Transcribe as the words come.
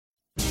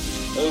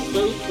A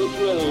date which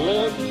will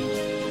live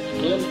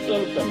in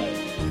infamy.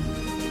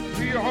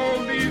 We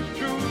hold these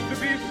truths to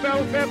be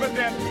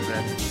self-evident.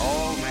 That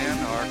all men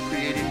are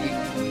created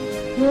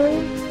equal.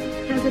 War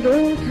has at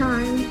all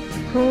times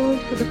called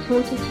for the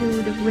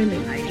fortitude of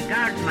women. I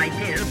regard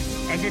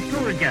myself as a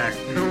soldier,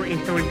 though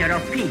a soldier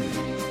of peace.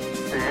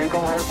 The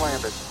Eagle has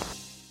landed.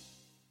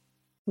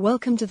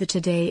 Welcome to the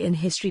Today in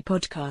History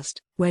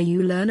podcast, where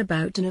you learn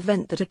about an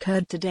event that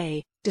occurred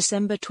today,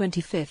 December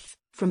 25th,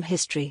 from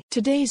history.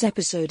 Today's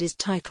episode is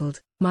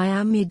titled,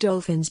 Miami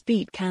Dolphins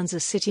Beat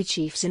Kansas City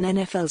Chiefs in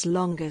NFL's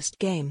Longest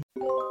Game.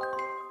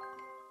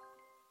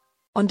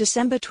 On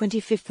December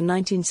 25,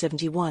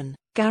 1971,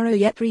 Garo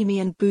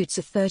Yepremian boots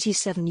a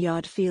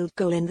 37-yard field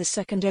goal in the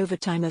second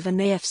overtime of an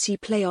AFC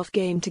playoff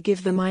game to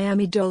give the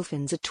Miami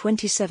Dolphins a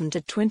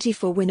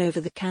 27-24 win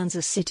over the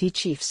Kansas City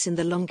Chiefs in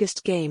the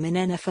longest game in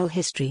NFL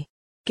history.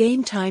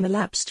 Game time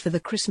elapsed for the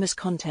Christmas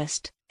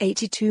contest,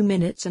 82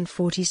 minutes and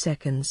 40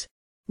 seconds.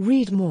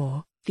 Read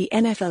more, the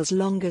NFL's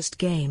longest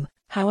game,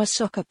 how a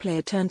soccer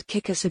player turned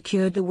kicker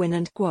secured the win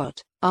and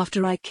quote,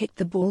 after I kicked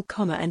the ball,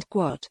 and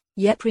quote,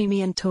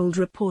 Yepremian told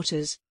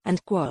reporters,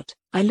 and quote,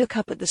 I look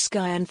up at the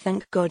sky and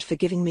thank God for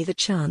giving me the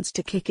chance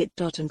to kick it.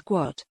 And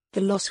quote,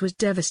 the loss was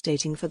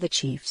devastating for the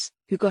Chiefs,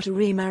 who got a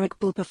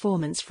remarkable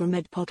performance from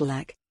Ed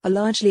Podolak, a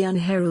largely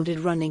unheralded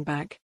running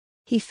back.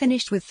 He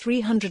finished with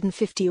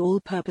 350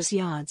 all-purpose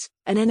yards,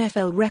 an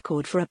NFL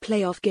record for a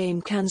playoff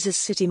game Kansas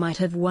City might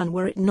have won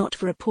were it not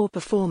for a poor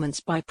performance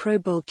by Pro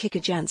Bowl kicker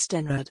Jan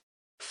Stenrud.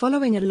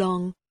 Following a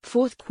long,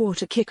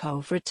 fourth-quarter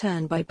kickoff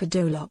return by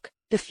Podolak,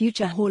 the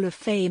future Hall of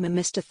Famer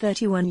missed a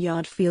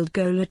 31-yard field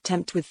goal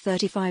attempt with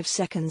 35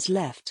 seconds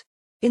left.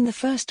 In the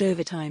first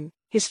overtime,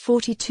 his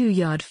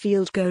 42-yard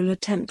field goal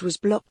attempt was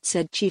blocked,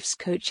 said Chiefs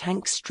coach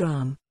Hank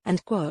Stram,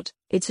 and quote,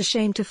 it's a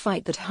shame to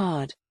fight that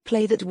hard,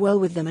 play that well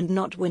with them and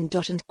not win.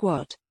 And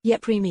quote,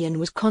 Yepremian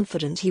was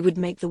confident he would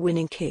make the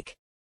winning kick.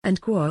 And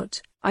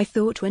quote, I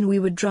thought when we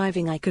were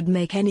driving I could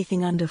make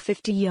anything under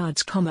 50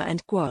 yards,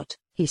 and quote,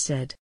 he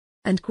said.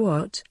 And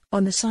quote,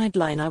 on the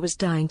sideline I was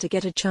dying to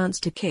get a chance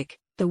to kick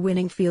the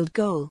winning field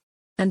goal.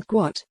 And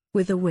quote,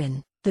 with a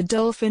win, the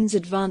Dolphins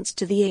advanced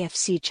to the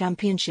AFC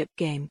Championship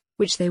game,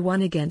 which they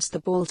won against the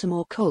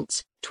Baltimore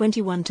Colts,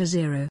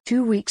 21-0.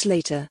 2 weeks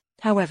later,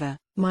 however,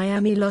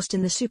 Miami lost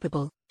in the Super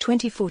Bowl,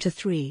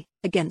 24-3,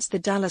 against the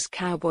Dallas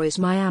Cowboys.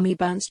 Miami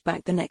bounced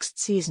back the next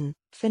season,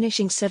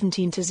 finishing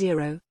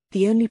 17-0,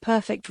 the only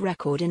perfect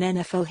record in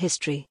NFL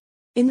history.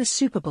 In the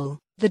Super Bowl,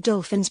 the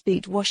Dolphins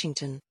beat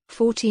Washington,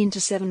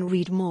 14-7.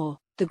 Read more,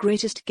 the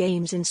greatest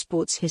games in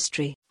sports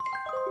history.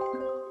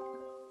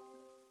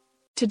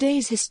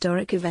 Today's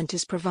historic event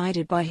is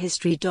provided by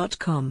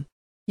History.com.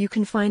 You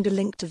can find a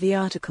link to the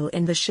article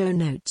in the show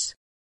notes.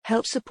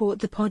 Help support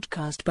the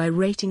podcast by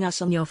rating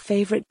us on your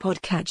favorite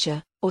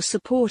podcatcher, or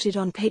support it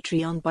on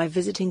Patreon by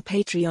visiting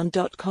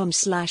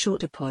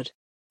patreon.com/autopod.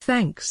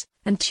 Thanks,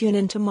 and tune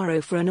in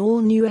tomorrow for an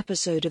all-new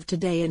episode of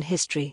Today in History.